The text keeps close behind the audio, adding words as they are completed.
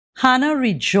Hannah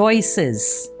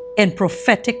rejoices in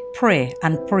prophetic prayer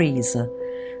and praise.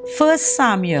 1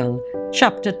 Samuel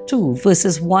chapter 2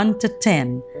 verses 1 to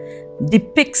 10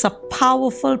 depicts a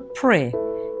powerful prayer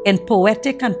in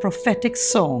poetic and prophetic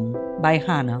song by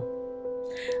Hannah.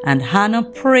 And Hannah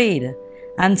prayed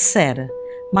and said,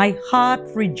 "My heart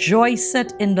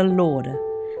rejoiceth in the Lord.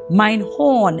 Mine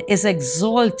horn is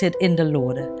exalted in the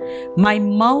Lord. My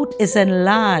mouth is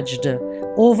enlarged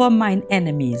over mine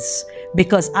enemies,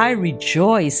 because I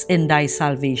rejoice in thy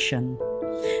salvation.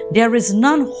 There is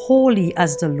none holy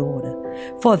as the Lord,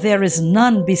 for there is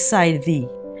none beside thee.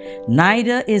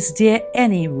 Neither is there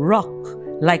any rock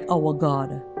like our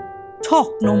God. Talk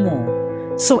no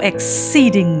more, so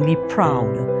exceedingly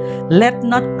proud. Let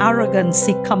not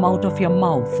arrogancy come out of your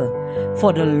mouth,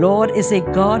 for the Lord is a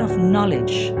God of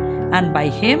knowledge, and by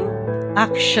him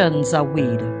actions are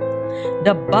weighed.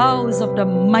 The bows of the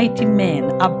mighty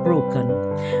men are broken,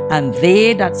 and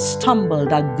they that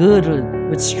stumbled are girdled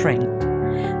with strength.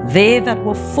 They that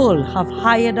were full have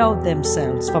hired out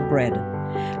themselves for bread,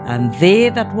 and they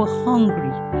that were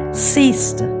hungry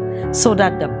ceased, so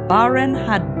that the barren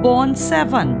had borne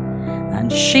 7,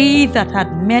 and she that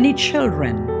had many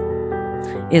children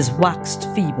is waxed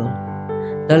feeble.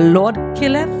 The Lord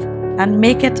killeth and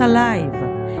maketh alive.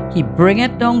 He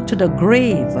bringeth down to the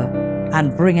grave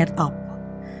and bringeth up.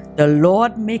 The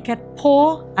Lord maketh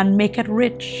poor and maketh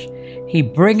rich. He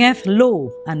bringeth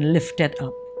low and lifteth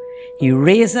up. He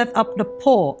raiseth up the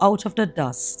poor out of the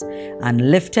dust,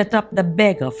 and lifteth up the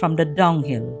beggar from the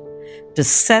dunghill, to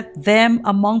set them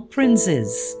among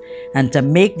princes, and to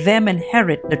make them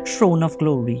inherit the throne of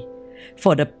glory.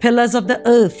 For the pillars of the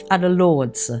earth are the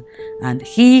Lord's, and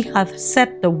he hath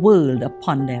set the world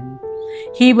upon them.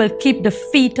 He will keep the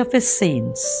feet of his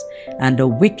saints, and the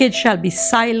wicked shall be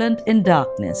silent in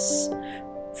darkness.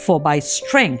 For by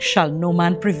strength shall no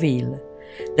man prevail.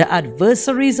 The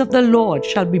adversaries of the Lord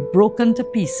shall be broken to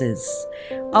pieces.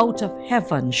 Out of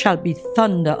heaven shall be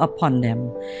thunder upon them.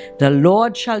 The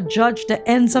Lord shall judge the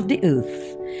ends of the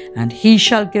earth, and he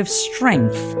shall give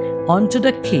strength unto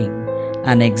the king,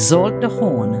 and exalt the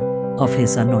horn of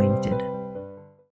his anointed.